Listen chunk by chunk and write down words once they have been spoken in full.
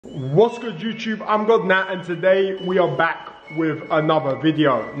What's good YouTube, I'm God Nat, and today we are back with another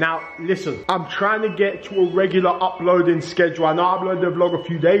video. Now listen, I'm trying to get to a regular uploading schedule. I know I uploaded a vlog a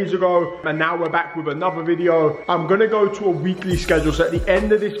few days ago and now we're back with another video. I'm gonna go to a weekly schedule, so at the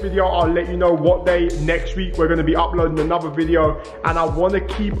end of this video I'll let you know what day next week we're gonna be uploading another video, and I want to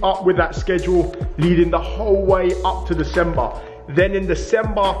keep up with that schedule leading the whole way up to December. Then in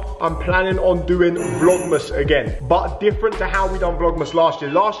December, I'm planning on doing Vlogmas again, but different to how we done Vlogmas last year.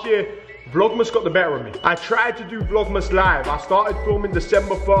 Last year, Vlogmas got the better of me. I tried to do Vlogmas live. I started filming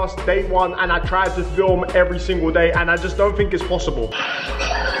December 1st, day one, and I tried to film every single day, and I just don't think it's possible.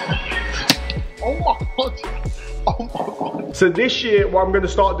 Oh my God. Oh my God. So this year, what I'm gonna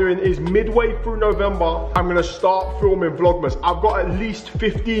start doing is midway through November, I'm gonna start filming Vlogmas. I've got at least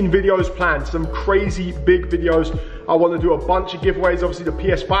 15 videos planned, some crazy big videos. I wanna do a bunch of giveaways. Obviously the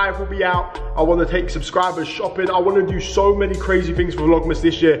PS5 will be out. I wanna take subscribers shopping. I wanna do so many crazy things for Vlogmas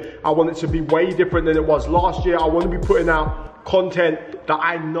this year. I want it to be way different than it was last year. I wanna be putting out content that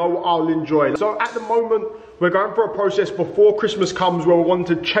I know I'll enjoy. So at the moment, we're going through a process before Christmas comes where we want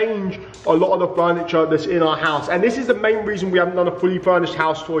to change a lot of the furniture that's in our house. And this is the main reason we haven't done a fully furnished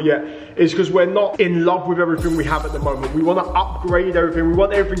house tour yet, is because we're not in love with everything we have at the moment. We want to upgrade everything. We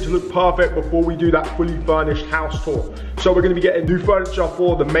want everything to look perfect before we do that fully furnished house tour. So we're going to be getting new furniture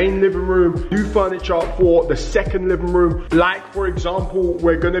for the main living room, new furniture for the second living room. Like for example,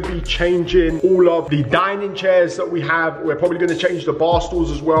 we're going to be changing all of the dining chairs that we have. We're probably going to change the bar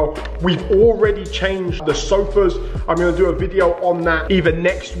stools as well. We've already changed the sofas. I'm going to do a video on that either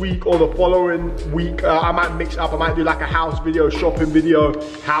next week or the following week. I might mix it up. I might do like a house video, shopping video,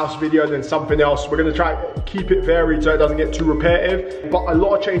 house video, and then something else. We're going to try to keep it varied so it doesn't get too repetitive, but a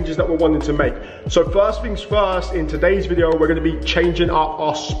lot of changes that we're wanting to make. So first things first, in today's video, we're going to be changing up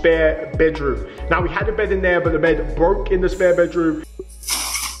our spare bedroom. Now we had a bed in there, but the bed broke in the spare bedroom.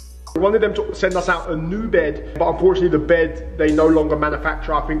 We wanted them to send us out a new bed, but unfortunately the bed they no longer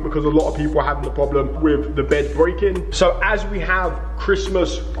manufacture, I think because a lot of people are having the problem with the bed breaking. So as we have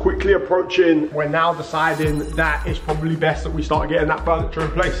Christmas quickly approaching, we're now deciding that it's probably best that we start getting that furniture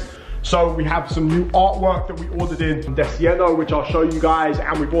in place. So we have some new artwork that we ordered in from Desenio, which I'll show you guys,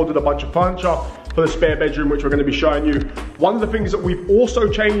 and we've ordered a bunch of furniture for the spare bedroom, which we're going to be showing you. One of the things that we've also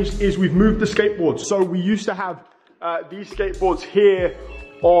changed is we've moved the skateboards. So we used to have these skateboards here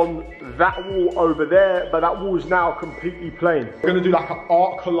on that wall over there, but that wall is now completely plain. We're gonna do like an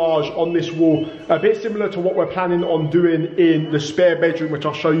art collage on this wall, a bit similar to what we're planning on doing in the spare bedroom, which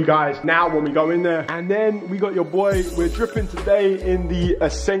I'll show you guys now when we go in there. And then we got your boy, we're dripping today in the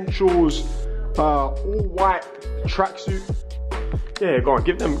Essentials all white tracksuit. Yeah, go on,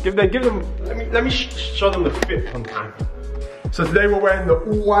 give them, let me show them the fit on time. So today we're wearing the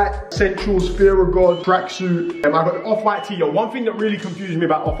all-white Essentials Fear of God tracksuit. I've got the off-white t-shirt. One thing that really confuses me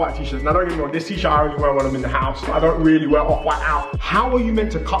about off-white t-shirts, now don't get me wrong, this t-shirt I only wear when I'm in the house. I don't really wear off-white out. How are you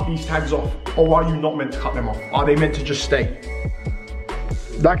meant to cut these tags off? Or are you not meant to cut them off? Are they meant to just stay?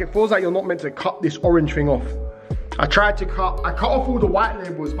 Like it feels like you're not meant to cut this orange thing off. I cut off all the white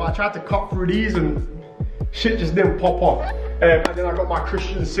labels, but I tried to cut through these and shit just didn't pop off. And then I got my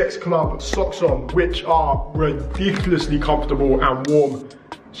Christian Sex Club socks on, which are ridiculously comfortable and warm.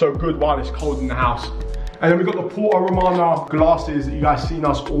 So good while it's cold in the house. And then we got the Porta Romana glasses that you guys seen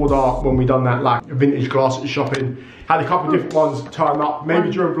us order when we done that like vintage glasses shopping. Had a couple of different ones turn up. Maybe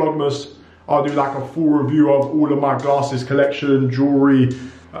during Vlogmas, I'll do like a full review of all of my glasses collection, jewelry.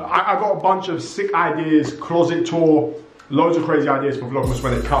 I got a bunch of sick ideas, closet tour, loads of crazy ideas for Vlogmas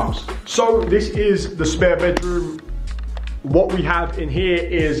when it comes. So this is the spare bedroom. What we have in here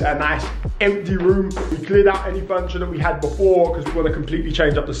is a nice empty room. We cleared out any furniture that we had before because we want to completely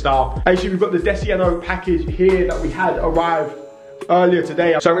change up the style. Actually, we've got the Desenio package here that we had arrive earlier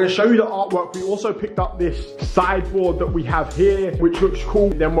today. So I'm going to show you the artwork. We also picked up this sideboard that we have here, which looks cool.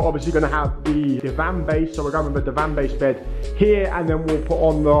 Then we're obviously going to have the divan base. So we're going with the divan base bed here, and then we'll put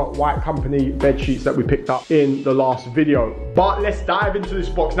on the White Company bed sheets that we picked up in the last video. But let's dive into this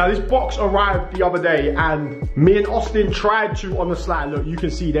box. Now this box arrived the other day and me and Austin tried to on the slide. Look, you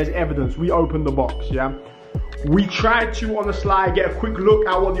can see there's evidence. We opened the box, yeah? We tried to, on the slide, get a quick look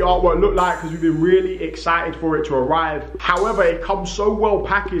at what the artwork looked like because we've been really excited for it to arrive. However, it comes so well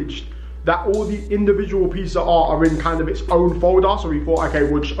packaged that all the individual pieces of art are in kind of its own folder. So we thought, okay,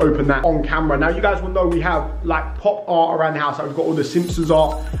 we'll just open that on camera. Now you guys will know we have like pop art around the house. Like we've got all the Simpsons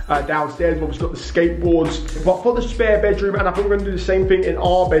art downstairs, but we've got the skateboards. But for the spare bedroom, and I think we're gonna do the same thing in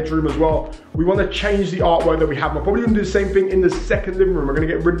our bedroom as well, we wanna change the artwork that we have. We're probably gonna do the same thing in the second living room. We're gonna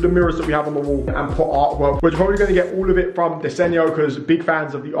get rid of the mirrors that we have on the wall and put artwork. We're probably gonna get all of it from Desenio because big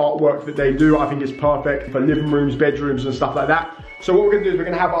fans of the artwork that they do. I think it's perfect for living rooms, bedrooms and stuff like that. So what we're gonna do is we're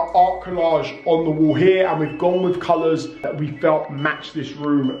gonna have our art collage on the wall here, and we've gone with colors that we felt match this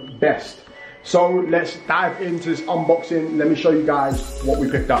room best. So let's dive into this unboxing. Let me show you guys what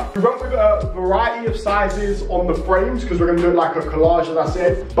we picked up. We went with a variety of sizes on the frames because we're gonna do it like a collage, as I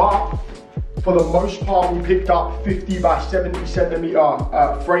said, but for the most part, we picked up 50 by 70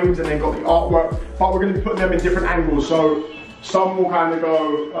 centimeter frames and then got the artwork, but we're gonna be putting them in different angles. So some will kind of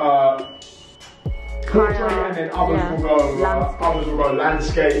go portrait, and then others will go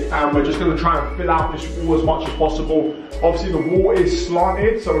landscape, and we're just going to try and fill out this wall as much as possible. Obviously the wall is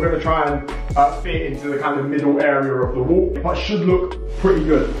slanted, so we're going to try and fit into the kind of middle area of the wall, but should look pretty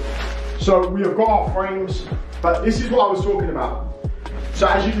good. So we have got our frames, but this is what I was talking about. So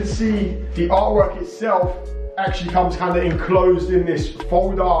as you can see, the artwork itself actually comes kind of enclosed in this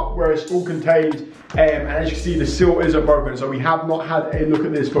folder where it's all contained, and as you can see, the seal isn't broken. So we have not had a look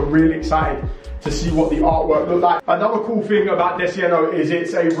at this, but really excited to see what the artwork looked like. Another cool thing about Desenio is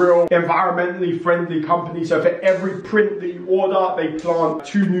it's a real environmentally friendly company. So for every print that you order, they plant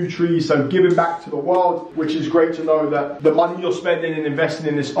 2 new trees, so giving back to the world, which is great to know that the money you're spending and investing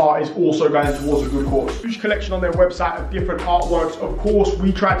in this art is also going towards a good cause. Huge collection on their website of different artworks. Of course,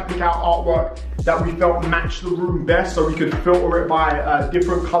 we tried to pick out artwork that we felt matched the room best, so we could filter it by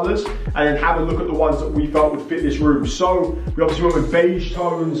different colors and then have a look at the ones that we felt would fit this room. So we obviously went with beige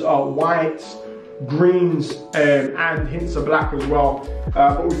tones, whites, greens, and hints of black as well,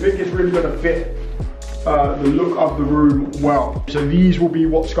 but we think it's really going to fit the look of the room well. So these will be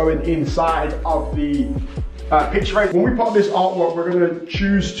what's going inside of the picture frame. When we put this artwork, we're going to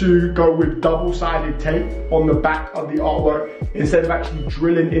choose to go with double-sided tape on the back of the artwork instead of actually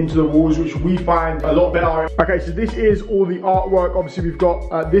drilling into the walls, which we find a lot better. Okay, so this is all the artwork. Obviously we've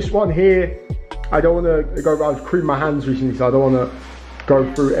got this one here. I don't want to go, I've creamed my hands recently, so I don't want to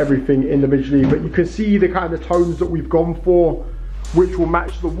go through everything individually, but you can see the kind of tones that we've gone for, which will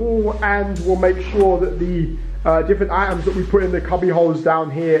match the wall, and we'll make sure that the different items that we put in the cubby holes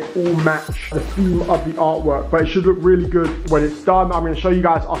down here all match the theme of the artwork. But it should look really good when it's done. I'm going to show you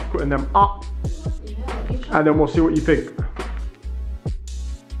guys us putting them up, and then we'll see what you think.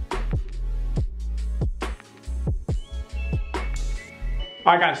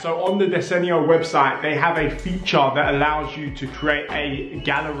 Alright guys, so on the Desenio website, they have a feature that allows you to create a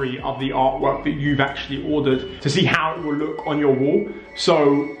gallery of the artwork that you've actually ordered to see how it will look on your wall.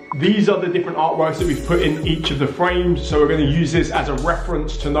 So these are the different artworks that we've put in each of the frames. So we're going to use this as a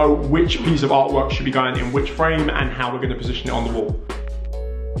reference to know which piece of artwork should be going in which frame and how we're going to position it on the wall.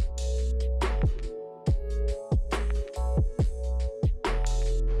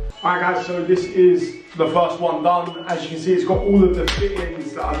 Alright guys, so this is the first one done. As you can see, it's got all of the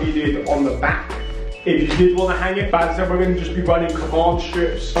fittings that are needed on the back. If you did want to hang it, but as I said, we're going to just be running command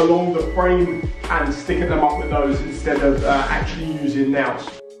strips along the frame and sticking them up with those instead of actually using nails.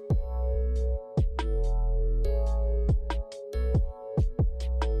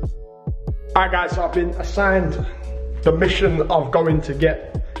 Alright guys, so I've been assigned the mission of going to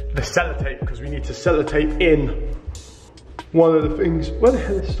get the sellotape because we need to sellotape in one of the things. Where the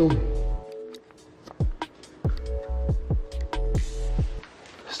hell is Stormy?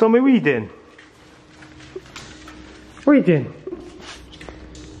 Stormy, what are you doing? What are you doing?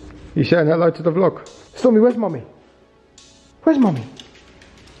 You saying hello to the vlog? Stormy, where's Mummy? Where's Mummy?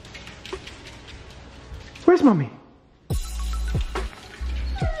 Where's Mummy?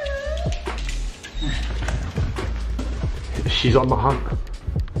 She's on the hunt.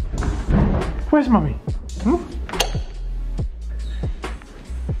 Where's Mummy? Hmm?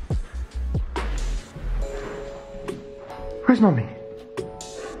 Where's Mummy?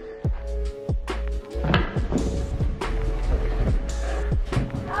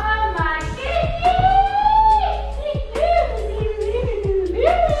 Oh my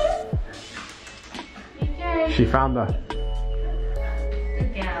goodness! She found her.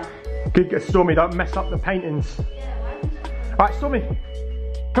 Good girl. Good girl. Stormy, don't mess up the paintings. Alright, Stormy,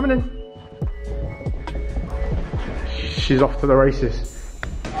 coming in. She's off to the races.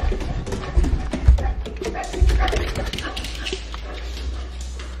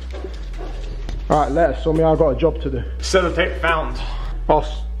 Alright, let us, Stormy, I've got a job to do. Sellotape found.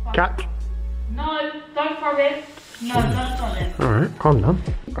 Boss, catch. No, don't throw it. No, don't throw it. Alright, calm down.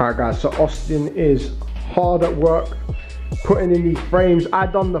 Alright guys, so Austin is hard at work putting in these frames.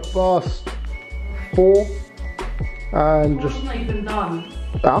 I've done the first 4 and just... 4's not even done.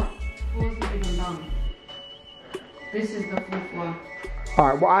 Huh? 4's not even done. This is the 4th one.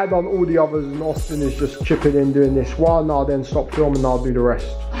 Alright, well I've done all the others and Austin is just chipping in doing this one. I'll then stop filming and I'll do the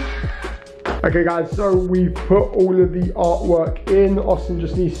rest. Okay guys, so we've put all of the artwork in. Austin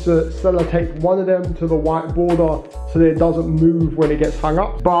just needs to sellotape one of them to the white border so that it doesn't move when it gets hung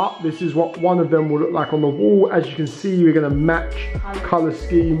up. But this is what one of them will look like on the wall. As you can see, we're gonna match color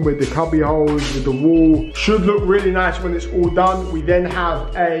scheme with the cubby holes, with the wall. Should look really nice when it's all done. We then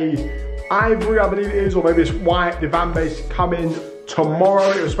have a ivory, I believe it is, or maybe it's white, the van base coming tomorrow.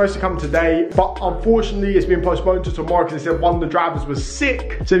 It was supposed to come today, but unfortunately it's been postponed to tomorrow because they said one of the drivers was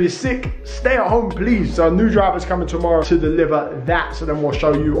sick. So if you're sick, stay at home please. So a new driver's coming tomorrow to deliver that. So then we'll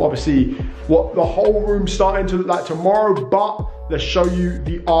show you obviously what the whole room's starting to look like tomorrow, but let's show you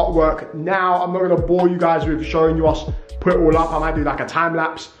the artwork now. I'm not gonna bore you guys with showing you us put it all up. I might do like a time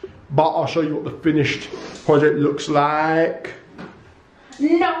lapse, but I'll show you what the finished project looks like.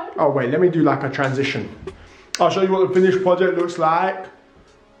 No. Oh wait, let me do like a transition. I'll show you what the finished project looks like.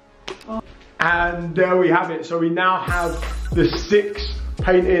 And there we have it. So we now have the 6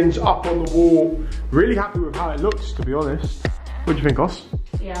 paintings up on the wall. Really happy with how it looks, to be honest. What do you think, Os?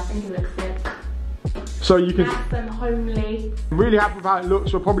 Yeah, I think it looks sick. So you can... Nice and homely. Really happy with how it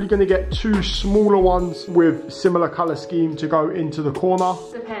looks. We're probably going to get 2 smaller ones with similar colour scheme to go into the corner.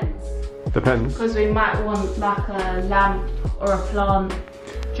 Depends. Depends. Because we might want like a lamp or a plant.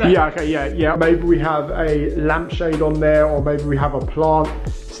 Yeah, okay, yeah. Maybe we have a lampshade on there, or maybe we have a plant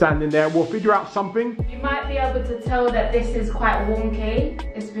standing there. We'll figure out something. You might be able to tell that this is quite wonky.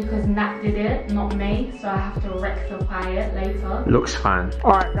 It's because Nat did it, not me. So I have to rectify it later. Looks fine.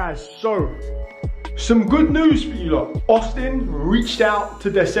 All right, guys, so some good news for you lot. Austin reached out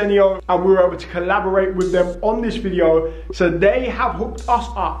to Desenio and we were able to collaborate with them on this video. So they have hooked us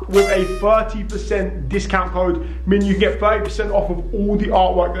up with a 30% discount code, meaning you can get 30% off of all the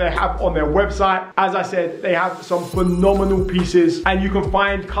artwork that they have on their website. As I said, they have some phenomenal pieces and you can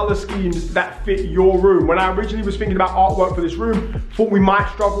find color schemes that fit your room. When I originally was thinking about artwork for this room, thought we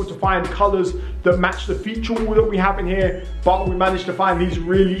might struggle to find colors that match the feature wall that we have in here, but we managed to find these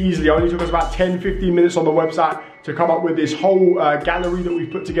really easily. It only took us about 10-15 minutes on the website to come up with this whole gallery that we've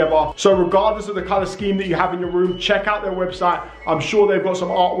put together. So regardless of the color scheme that you have in your room, check out their website. I'm sure they've got some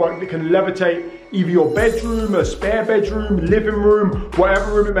artwork that can levitate either your bedroom, a spare bedroom, living room,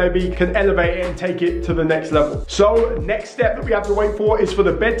 whatever room it may be, can elevate it and take it to the next level. So next step that we have to wait for is for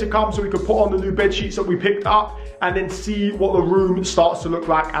the bed to come so we can put on the new bed sheets that we picked up and then see what the room starts to look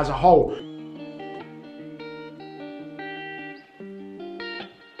like as a whole.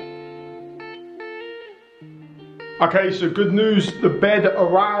 Okay, so good news, the bed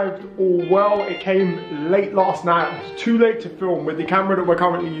arrived all well. It came late last night. It was too late to film with the camera that we're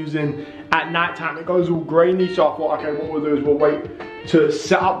currently using at night time. It goes all grainy, so I thought, okay, what we'll do is we'll wait to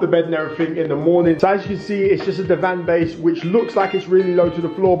set up the bed and everything in the morning. So as you can see, it's just a divan base, which looks like it's really low to the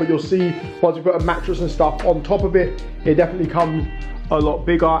floor, but you'll see once we put a mattress and stuff on top of it, it definitely comes a lot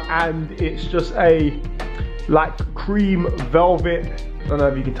bigger, and it's just a like cream velvet. I don't know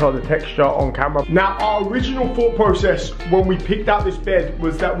if you can tell the texture on camera. Now, our original thought process when we picked out this bed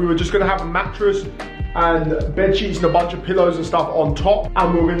was that we were just gonna have a mattress and bed sheets and a bunch of pillows and stuff on top,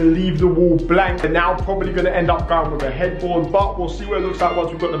 and we were gonna leave the wall blank. And now probably gonna end up going with a headboard, but we'll see what it looks like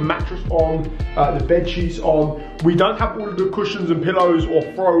once we've got the mattress on, the bed sheets on. We don't have all of the cushions and pillows or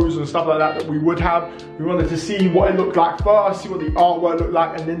throws and stuff like that we would have. We wanted to see what it looked like first, see what the artwork looked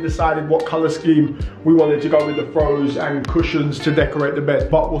like, and then decided what color scheme we wanted to go with the throws and cushions to decorate the bed.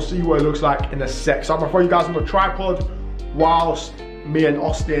 But we'll see what it looks like in a sec. So I'm gonna throw you guys on the tripod whilst me and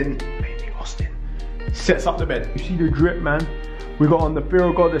Austin, baby Austin, sets up the bed. You see the drip, man. We got on the Fear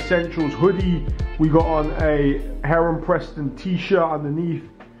of God Essentials hoodie. We got on a Heron Preston t-shirt underneath.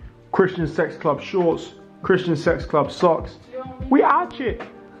 Christian Sex Club shorts. Christian Sex Club socks. We out here,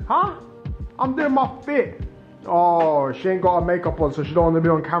 huh? I'm doing my fit. Oh, she ain't got her makeup on, so she don't want to be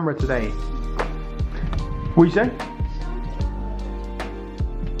on camera today. What you say?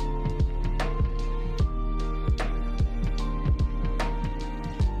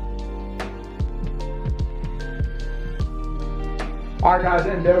 Alright guys,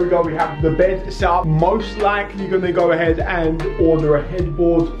 and there we go, we have the bed set up. Most likely gonna go ahead and order a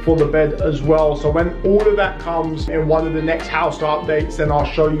headboard for the bed as well. So when all of that comes in one of the next house updates, then I'll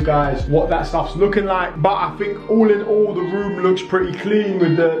show you guys what that stuff's looking like. But I think all in all, the room looks pretty clean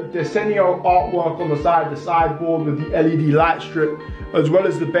with the Desenio artwork on the side, the sideboard with the LED light strip, as well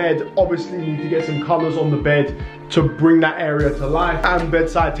as the bed. Obviously you need to get some colors on the bed to bring that area to life, and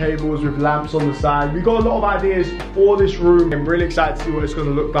bedside tables with lamps on the side. We got a lot of ideas for this room. I'm really excited to see what it's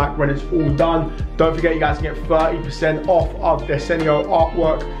gonna look like when it's all done. Don't forget, you guys can get 30% off of Desenio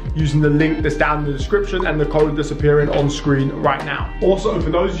artwork using the link that's down in the description and the code that's appearing on screen right now. Also, for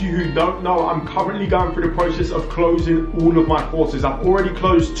those of you who don't know, I'm currently going through the process of closing all of my courses. I've already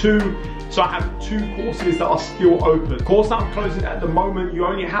closed 2, So I have 2 courses that are still open. The course that I'm closing at the moment, you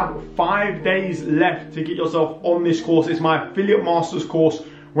only have 5 days left to get yourself on this course. It's my Affiliate Masters course,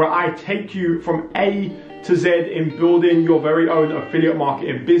 where I take you from A to Z in building your very own affiliate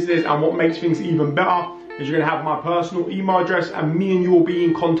marketing business. And what makes things even better is you're gonna have my personal email address, and me and you will be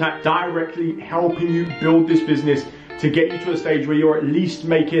in contact directly, helping you build this business to get you to a stage where you're at least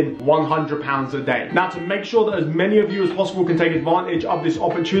making £100 a day. Now, to make sure that as many of you as possible can take advantage of this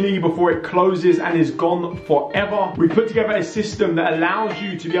opportunity before it closes and is gone forever, we put together a system that allows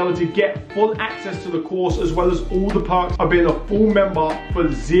you to be able to get full access to the course, as well as all the perks of being a full member for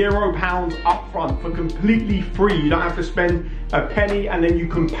 £0 upfront, for completely free. You don't have to spend a penny, and then you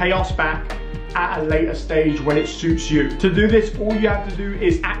can pay us back at a later stage when it suits you. To do this, all you have to do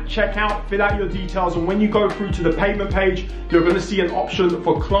is at checkout, fill out your details, and when you go through to the payment page, you're gonna see an option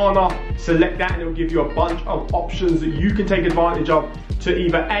for Klarna. Select that and it'll give you a bunch of options that you can take advantage of to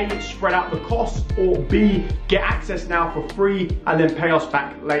either A, spread out the cost, or B, get access now for free and then pay us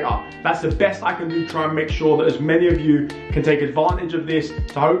back later. That's the best I can do, try and make sure that as many of you can take advantage of this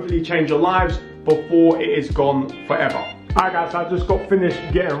to hopefully change your lives before it is gone forever. Alright guys, so I just got finished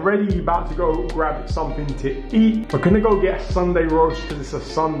getting ready, about to go grab something to eat. We're gonna go get a Sunday roast because it's a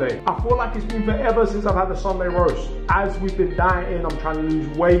Sunday. I feel like it's been forever since I've had a Sunday roast. As we've been dieting, I'm trying to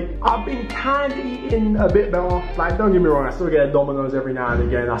lose weight. I've been kind of eating a bit better. Like, don't get me wrong, I still get a Domino's every now and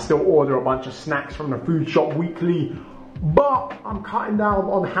again. I still order a bunch of snacks from the food shop weekly. But I'm cutting down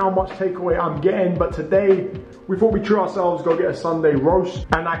on how much takeaway I'm getting. But today, we thought we'd treat ourselves, go get a Sunday roast.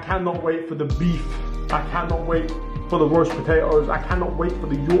 And I cannot wait for the beef. I cannot wait for the roast potatoes. I cannot wait for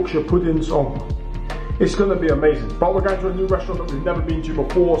the Yorkshire pudding. So it's gonna be amazing. But we're going to a new restaurant that we've never been to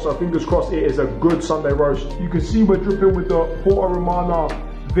before, so fingers crossed it is a good Sunday roast. You can see we're dripping with the Porta Romana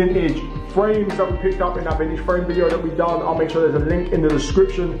vintage frames that we picked up in our vintage frame video that we've done. I'll make sure there's a link in the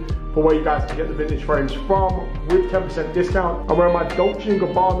description for where you guys can get the vintage frames from with 10% discount. I'm wearing my Dolce &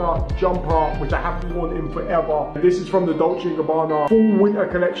 Gabbana jumper, which I haven't worn in forever. This is from the Dolce & Gabbana full winter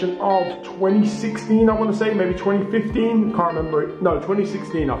collection of 2016, I want to say, maybe 2015, can't remember it. No,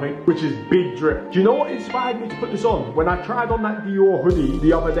 2016 I think, which is big drip. Do you know what inspired me to put this on? When I tried on that Dior hoodie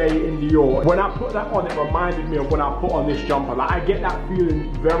the other day in Dior, when I put that on, it reminded me of when I put on this jumper. Like, I get that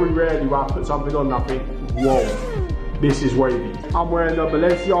feeling very rarely where I put something on and I think, whoa, this is wavy. I'm wearing the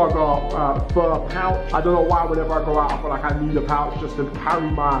Balenciaga fur pouch. I don't know why whenever I go out, I feel like I need a pouch just to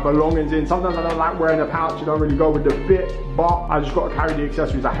carry my belongings in. Sometimes I don't like wearing a pouch, you don't really go with the fit, but I just gotta carry the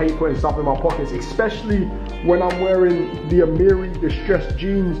accessories. I hate putting stuff in my pockets, especially when I'm wearing the Amiri distressed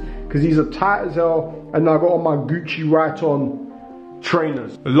jeans, because these are tight as hell, and I got on my Gucci right-on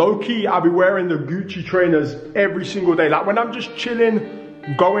trainers. Low-key, I'll be wearing the Gucci trainers every single day. Like when I'm just chilling,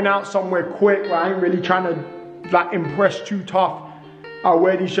 going out somewhere quick, where I ain't really trying to like impress too tough, I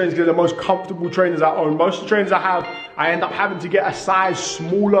wear these trainers because they're the most comfortable trainers I own. Most of the trainers I have, I end up having to get a size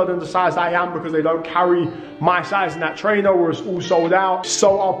smaller than the size I am because they don't carry my size in that trainer, or it's all sold out.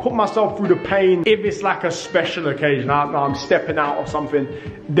 So I'll put myself through the pain. If it's like a special occasion, I'm stepping out or something,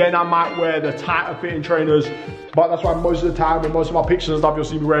 then I might wear the tighter fitting trainers. But that's why most of the time in most of my pictures and stuff, you'll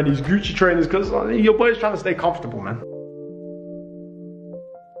see me wearing these Gucci trainers, because your boy's trying to stay comfortable, man.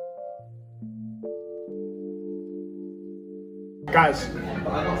 Guys,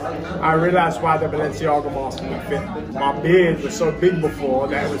 I realized why the Balenciaga mask would fit. My beard was so big before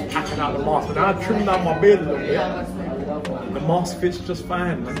that it was packing out the mask, but now I trimmed down my beard a little bit. The mask fits just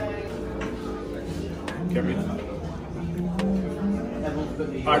fine, man. Get me?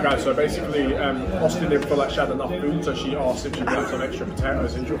 Alright guys, so basically Austin didn't feel like she had enough food, so she asked if she got some extra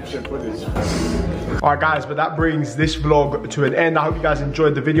potatoes and dripship puddings. Alright guys, but that brings this vlog to an end. I hope you guys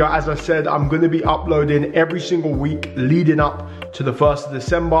enjoyed the video. As I said, I'm going to be uploading every single week leading up to the 1st of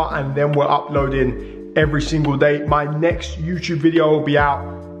December, and then we're uploading every single day. My next YouTube video will be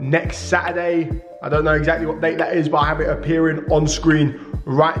out next Saturday. I don't know exactly what date that is, but I have it appearing on screen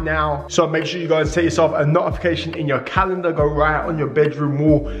right now. So make sure you guys set yourself a notification in your calendar, go right on your bedroom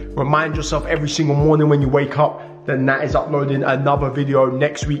wall, remind yourself every single morning when you wake up then Nat is uploading another video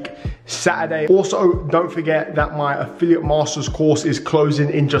next week, Saturday. Also, don't forget that my Affiliate Masters course is closing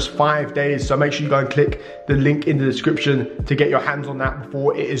in just 5 days, so make sure you go and click the link in the description to get your hands on that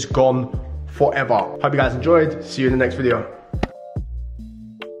before it is gone forever. Hope you guys enjoyed. See you in the next video.